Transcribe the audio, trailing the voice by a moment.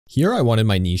Here I wanted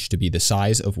my niche to be the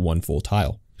size of one full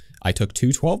tile. I took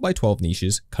two 12 by 12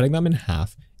 niches, cutting them in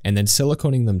half, and then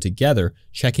siliconing them together,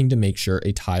 checking to make sure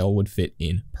a tile would fit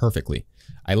in perfectly.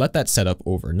 I let that set up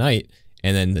overnight,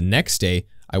 and then the next day,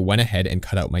 I went ahead and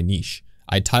cut out my niche.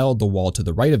 I tiled the wall to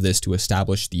the right of this to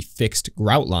establish the fixed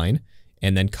grout line,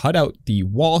 and then cut out the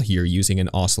wall here using an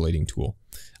oscillating tool.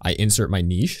 I insert my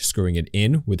niche, screwing it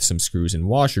in with some screws and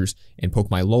washers, and poke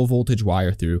my low voltage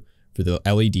wire through for the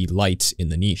LED lights in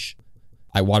the niche.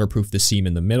 I waterproof the seam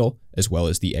in the middle, as well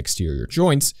as the exterior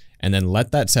joints, and then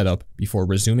let that set up before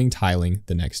resuming tiling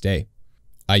the next day.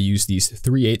 I use these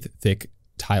 3/8 thick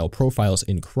tile profiles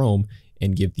in chrome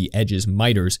and give the edges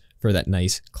miters for that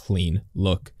nice clean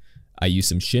look. I use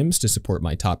some shims to support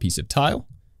my top piece of tile,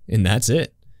 and that's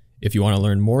it. If you want to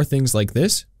learn more things like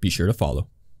this, be sure to follow.